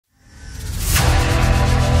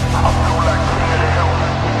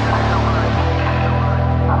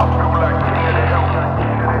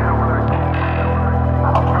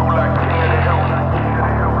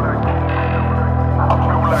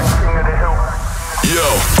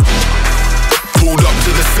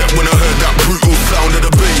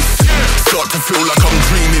feel like I'm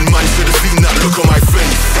dreaming, man, should've seen that look on my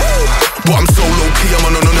face. But I'm so low-key, I'm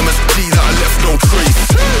an anonymous G that I left no trace.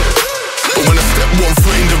 But when I step one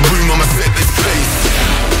foot in the room, I'ma set this pace.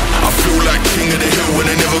 I feel like king of the hill and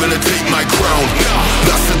they're never gonna take my crown.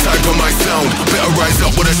 That's the type of my sound, better rise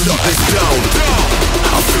up when I shut this down.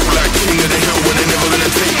 I feel like king of the hill and they're never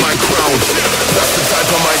gonna take my crown. That's the type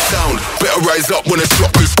of my sound, better rise up when I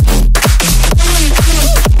drop this.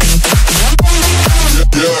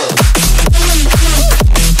 Yeah.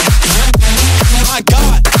 My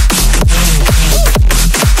God.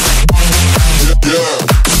 Yeah.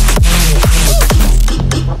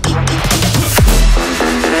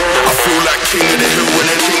 I feel like king of the hill when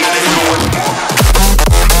they're king of the hill.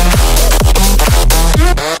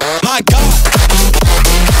 My God.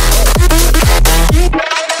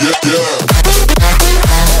 Yeah, yeah.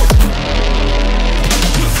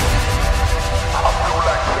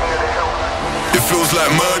 It feels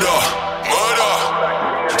like murder, murder.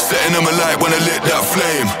 Setting them alight when I lit that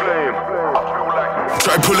flame.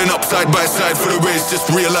 Try pulling up side by side for the race, just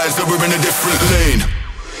realize that we're in a different lane.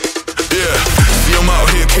 Yeah, see I'm out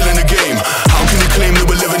here killing the game. How can you claim that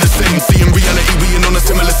we're living the same? See in reality we ain't on a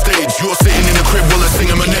similar stage. You're sitting in a crib while I'm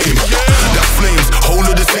singing my name. That flames, whole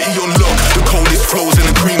of the city on lock. The coldest flows and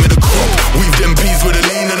the cream of the crop. We've them peas with a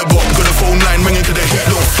lean and a bop. Got a phone line ringing to the heat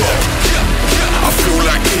don't stop. I feel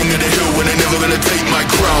like king of the hill when they're never gonna take my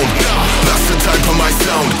crown. That's the type of my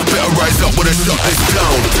sound, better rise up when I shut this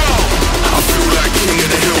down. I feel like king of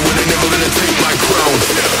the hill when they're never gonna take my crown.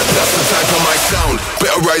 That's the type of my sound,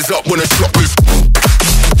 better rise up when I drop this.